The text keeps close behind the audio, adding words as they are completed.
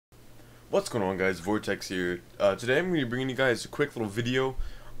What's going on, guys? Vortex here. Today I'm going to be bringing you guys a quick little video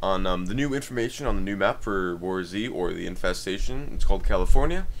on the new information on the new map for Warz, or the Infestation. It's called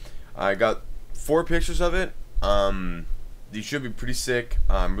California. I got 4 pictures of it. These should be pretty sick.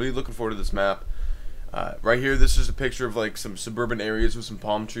 I'm really looking forward to this map. Right here, this is a picture of like some suburban areas with some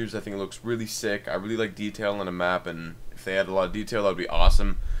palm trees. I think it looks really sick. I really like detail on a map, and if they had a lot of detail, that would be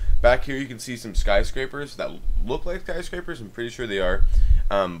awesome. Back here you can see some skyscrapers that look like skyscrapers. I'm pretty sure they are.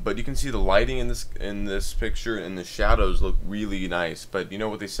 But you can see the lighting in this picture, and the shadows look really nice. But you know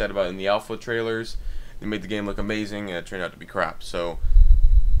what they said about in the alpha trailers? They made the game look amazing, and it turned out to be crap. So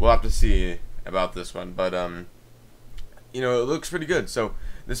we'll have to see about this one. But you know, it looks pretty good. So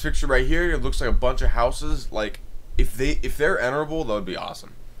this picture right here, it looks like a bunch of houses. Like if they're enterable, that would be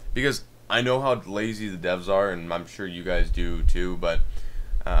awesome. Because I know how lazy the devs are, and I'm sure you guys do too. But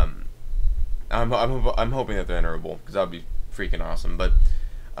I'm hoping that they're enterable, because that would be freaking awesome. But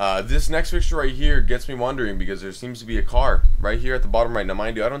this next picture right here gets me wondering, because there seems to be a car right here at the bottom right. Now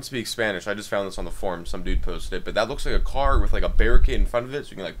mind you, I don't speak Spanish. I just found this on the forum. Some dude posted it, but that looks like a car with like a barricade in front of it, so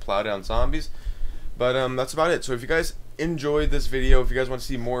you can like plow down zombies. But that's about it. So if you guys enjoyed this video, if you guys want to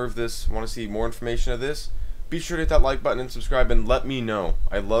see more of this, want to see more information of this, be sure to hit that like button and subscribe, and let me know.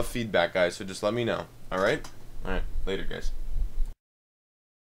 I love feedback, guys, so just let me know. Alright, later, guys.